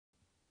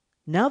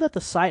Now that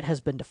the site has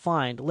been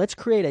defined, let's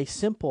create a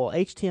simple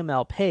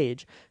HTML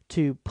page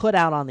to put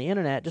out on the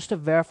internet just to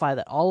verify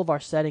that all of our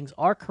settings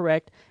are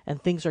correct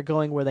and things are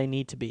going where they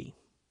need to be.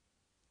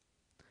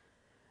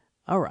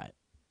 All right.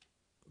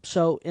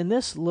 So in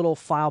this little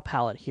file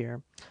palette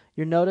here,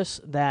 you'll notice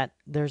that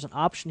there's an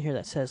option here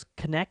that says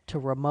connect to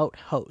remote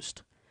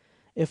host.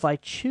 If I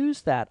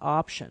choose that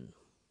option,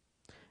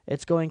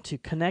 it's going to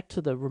connect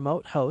to the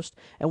remote host.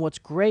 And what's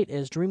great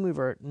is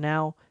Dreamweaver,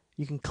 now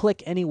you can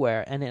click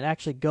anywhere and it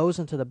actually goes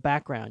into the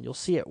background. You'll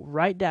see it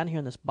right down here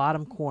in this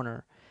bottom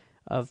corner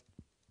of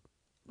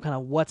kind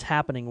of what's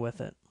happening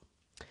with it.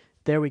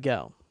 There we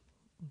go.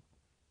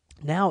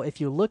 Now if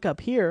you look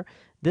up here,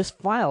 this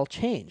file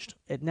changed.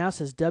 It now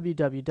says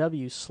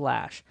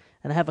www/,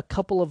 and I have a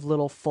couple of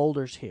little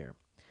folders here.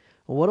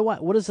 Well,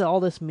 what does all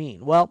this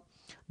mean? Well,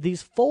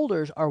 these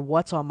folders are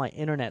what's on my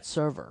internet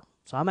server.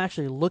 So I'm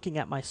actually looking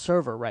at my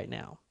server right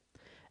now.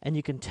 And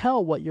you can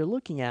tell what you're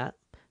looking at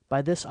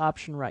by this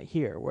option right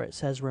here where it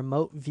says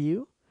remote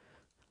view.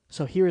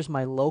 So here is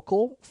my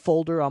local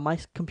folder on my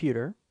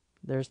computer.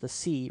 There's the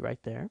C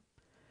right there.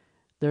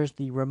 There's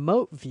the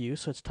remote view,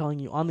 so it's telling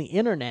you on the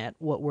internet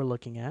what we're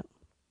looking at.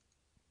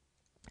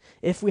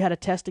 If we had a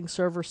testing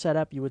server set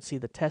up, you would see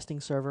the testing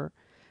server.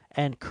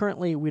 And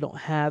currently we don't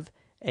have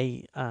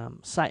a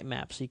site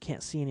map, so you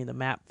can't see any of the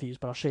map views,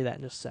 but I'll show you that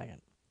in just a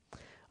second.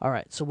 All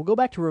right, so we'll go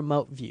back to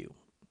remote view.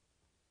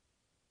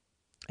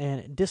 And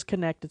it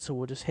disconnected, so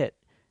we'll just hit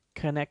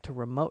connect to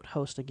remote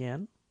host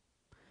again.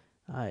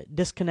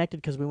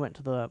 Disconnected because we went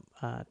to the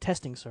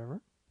testing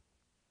server.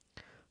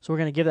 So we're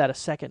going to give that a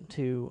second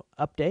to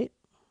update.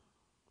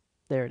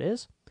 There it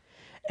is.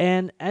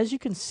 And as you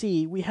can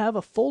see, we have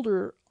a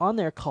folder on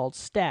there called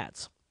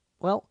stats.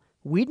 Well,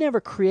 we never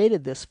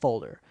created this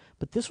folder,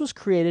 but this was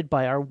created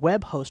by our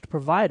web host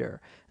provider.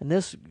 And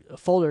this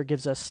folder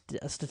gives us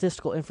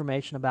statistical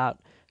information about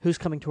who's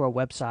coming to our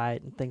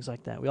website and things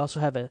like that. We also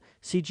have a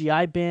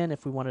CGI bin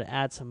if we wanted to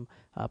add some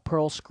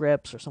Perl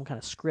scripts or some kind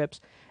of scripts.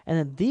 And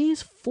then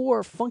these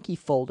 4 funky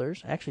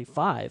folders, actually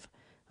 5,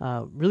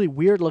 really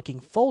weird looking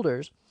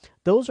folders,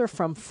 those are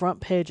from front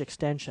page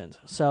extensions.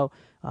 So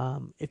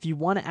if you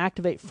want to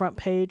activate front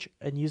page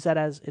and use that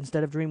as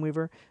instead of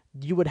Dreamweaver,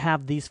 you would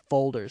have these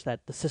folders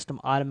that the system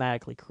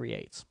automatically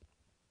creates.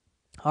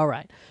 All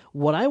right,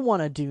 what I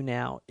want to do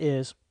now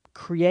is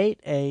create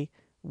a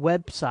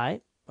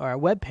website or a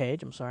web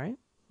page. I'm sorry,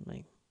 let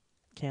me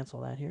cancel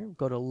that here.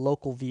 Go to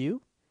local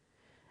view,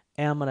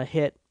 and I'm going to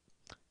hit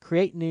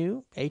create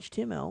new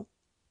HTML,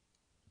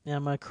 and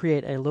I'm going to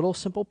create a little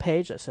simple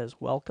page that says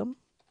welcome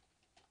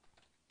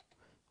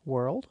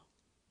world.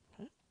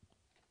 Okay.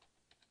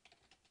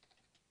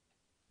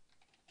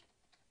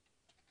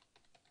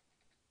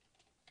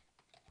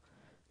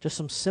 Just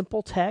some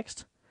simple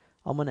text.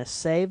 I'm going to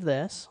save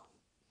this.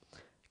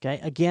 Okay,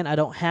 again, I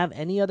don't have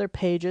any other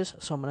pages,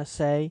 so I'm going to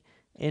say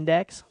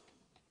index.html.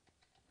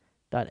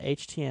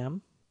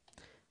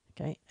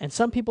 Okay, and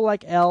some people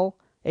like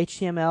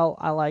HTML.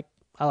 I like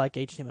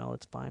HTML.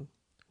 It's fine.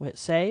 We'll hit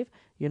save.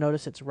 You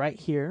notice it's right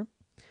here.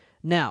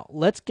 Now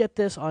let's get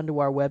this onto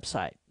our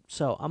website.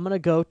 So I'm going to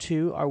go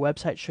to our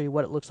website, show you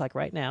what it looks like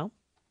right now.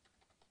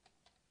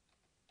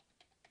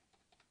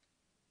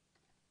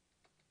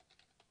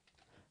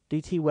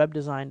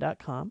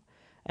 dtwebdesign.com,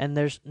 and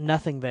there's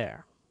nothing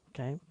there.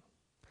 Okay.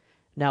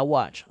 Now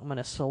watch. I'm going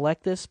to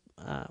select this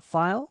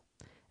file,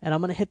 and I'm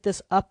going to hit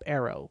this up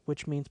arrow,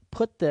 which means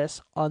put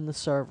this on the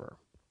server.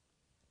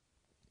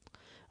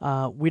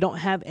 We don't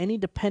have any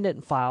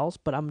dependent files,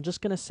 but I'm just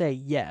going to say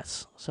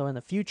yes. So in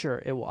the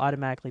future, it will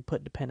automatically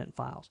put dependent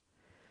files.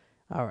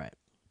 All right.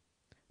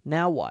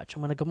 Now watch.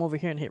 I'm going to come over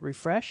here and hit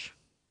refresh.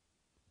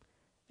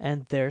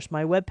 And there's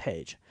my web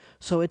page.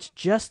 So it's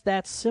just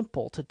that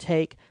simple to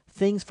take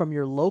things from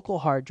your local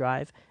hard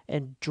drive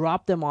and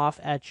drop them off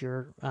at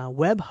your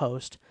web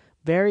host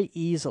very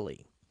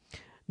easily.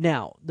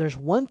 Now, there's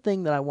one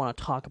thing that I want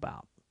to talk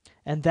about,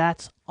 and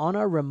that's on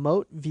our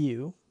remote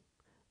view,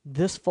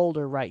 this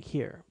folder right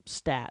here,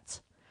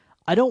 stats.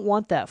 I don't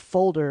want that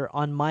folder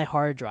on my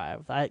hard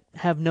drive. I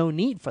have no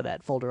need for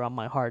that folder on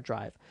my hard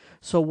drive.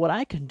 So what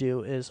I can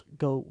do is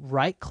go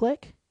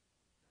right-click,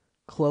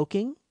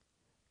 cloaking,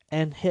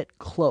 and hit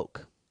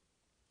cloak.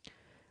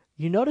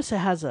 You notice it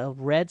has a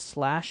red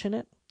slash in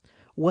it.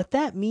 What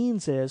that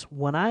means is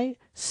when I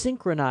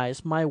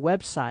synchronize my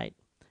website,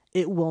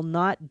 it will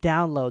not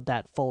download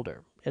that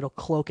folder. It'll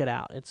cloak it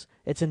out.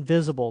 It's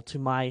invisible to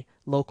my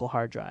local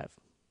hard drive.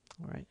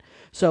 All right.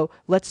 So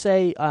let's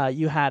say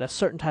you had a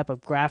certain type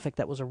of graphic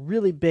that was a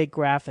really big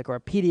graphic or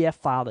a PDF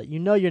file that you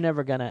know you're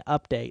never going to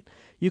update.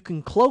 You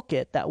can cloak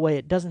it. That way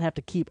it doesn't have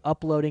to keep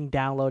uploading,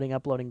 downloading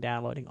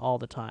all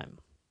the time.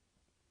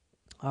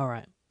 All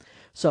right.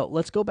 So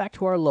let's go back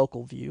to our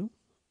local view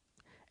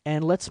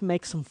and let's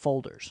make some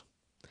folders.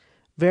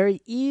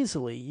 Very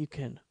easily you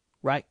can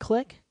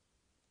right-click,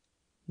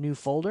 new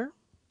folder.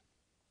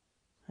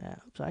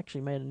 Oops, I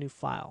actually made a new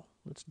file.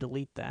 Let's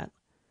delete that.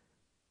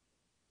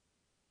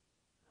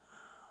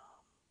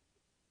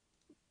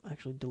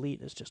 Actually,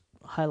 delete is just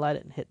highlight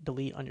it and hit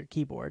delete on your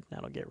keyboard.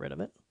 That'll get rid of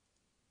it.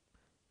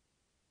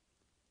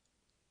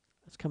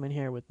 Let's come in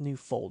here with new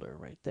folder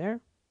right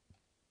there.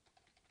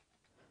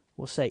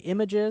 We'll say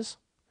images,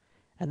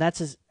 and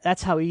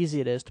that's how easy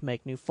it is to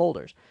make new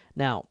folders.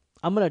 Now,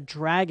 I'm going to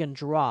drag and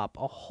drop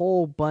a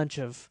whole bunch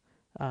of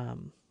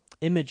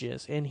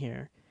images in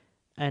here.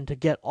 And to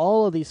get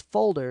all of these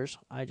folders,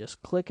 I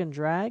just click and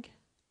drag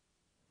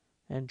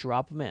and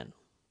drop them in.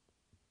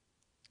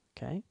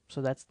 Okay,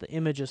 so that's the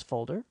images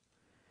folder.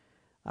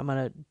 I'm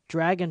going to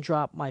drag and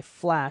drop my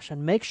flash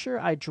and make sure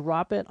I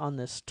drop it on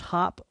this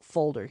top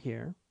folder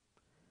here.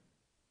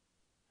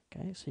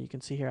 Okay, so you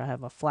can see here I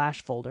have a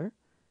flash folder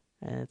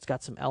and it's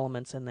got some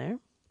elements in there.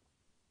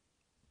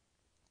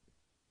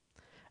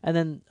 And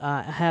then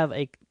I have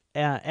a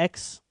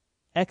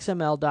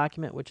XML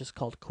document which is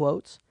called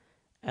quotes,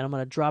 and I'm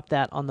going to drop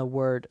that on the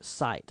word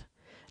site.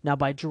 Now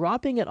by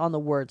dropping it on the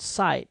word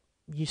site,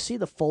 you see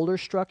the folder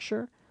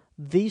structure.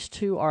 These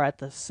two are at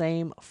the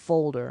same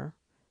folder.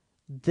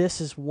 This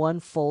is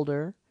one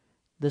folder.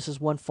 This is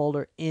one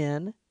folder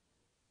in,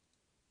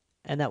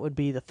 and that would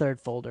be the third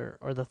folder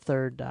or the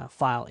third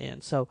file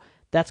in. So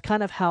that's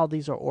kind of how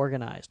these are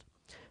organized.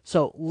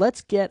 So let's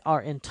get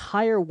our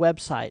entire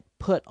website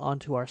put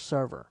onto our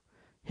server.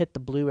 Hit the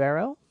blue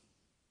arrow.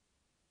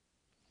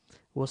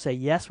 We'll say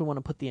yes, we want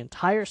to put the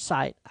entire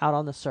site out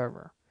on the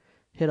server.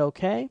 Hit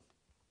OK.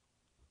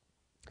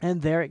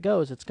 And there it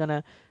goes. It's going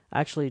to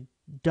actually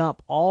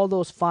dump all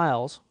those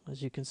files,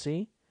 as you can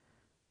see,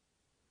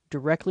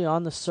 directly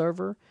on the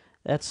server.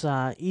 That's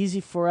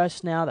easy for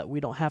us now that we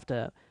don't have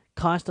to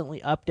constantly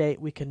update.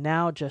 We can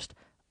now just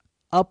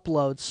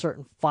upload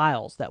certain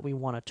files that we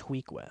want to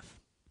tweak with.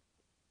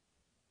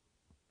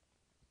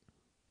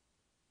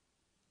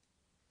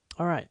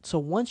 All right, so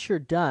once you're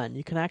done,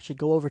 you can actually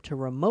go over to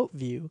remote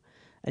view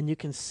and you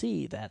can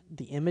see that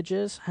the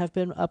images have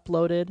been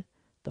uploaded,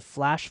 the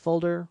flash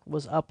folder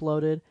was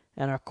uploaded,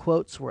 and our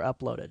quotes were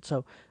uploaded.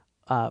 So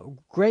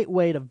great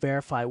way to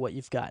verify what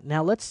you've got.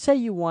 Now let's say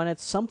you wanted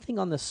something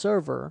on the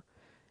server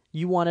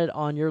you wanted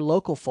on your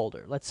local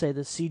folder. Let's say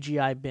the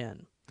CGI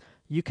bin.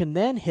 You can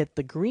then hit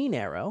the green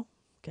arrow,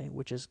 okay,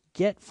 which is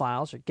get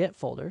files or get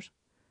folders.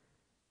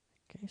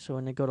 Okay, so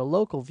when you go to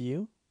local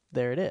view,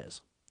 there it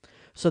is.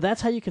 So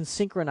that's how you can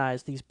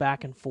synchronize these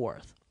back and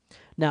forth.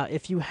 Now,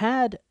 if you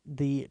had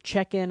the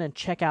check-in and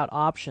check-out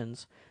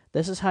options,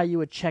 this is how you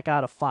would check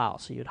out a file.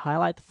 So you'd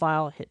highlight the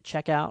file, hit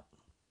checkout.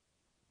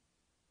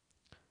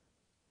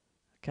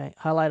 Okay,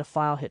 highlight a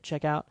file, hit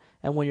checkout,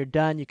 and when you're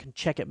done, you can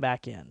check it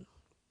back in.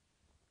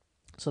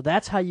 So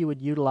that's how you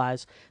would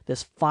utilize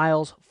this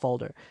files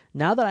folder.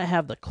 Now that I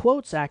have the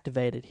quotes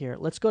activated here,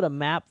 let's go to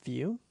map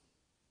view.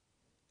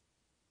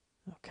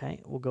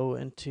 Okay, we'll go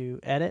into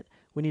edit.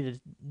 We need to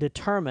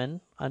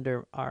determine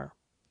under our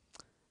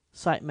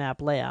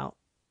sitemap layout,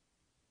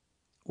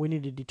 we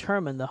need to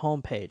determine the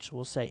home page.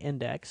 We'll say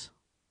index.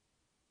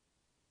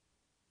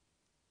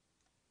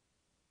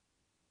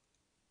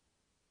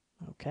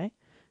 Okay,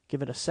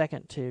 give it a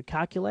second to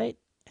calculate,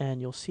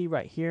 and you'll see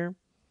right here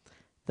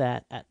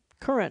that at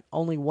current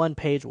only one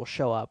page will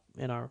show up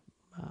in our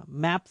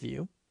map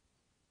view.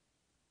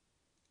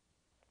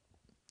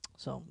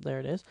 So there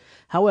it is.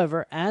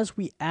 However, as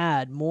we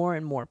add more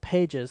and more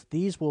pages,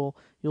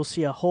 you'll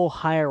see a whole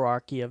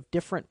hierarchy of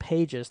different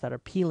pages that are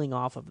peeling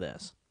off of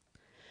this.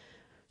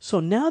 So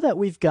now that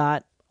we've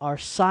got our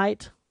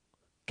site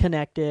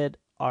connected,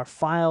 our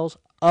files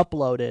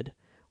uploaded,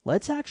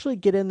 let's actually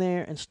get in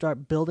there and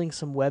start building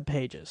some web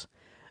pages.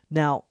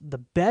 Now, the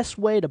best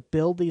way to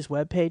build these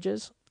web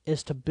pages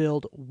is to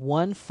build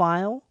one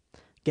file,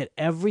 get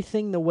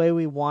everything the way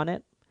we want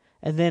it,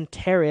 and then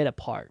tear it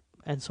apart.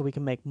 And so we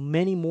can make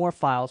many more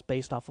files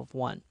based off of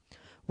one.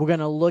 We're going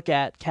to look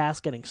at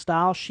cascading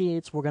style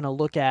sheets. We're going to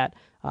look at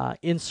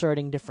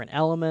inserting different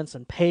elements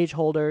and page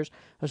holders.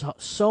 There's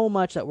so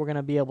much that we're going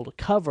to be able to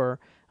cover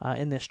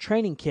in this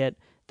training kit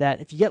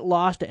that if you get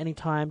lost at any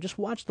time, just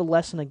watch the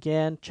lesson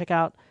again. Check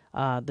out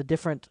the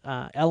different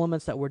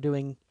elements that we're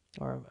doing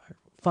or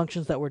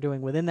functions that we're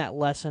doing within that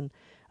lesson.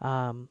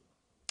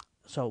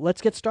 So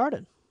let's get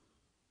started.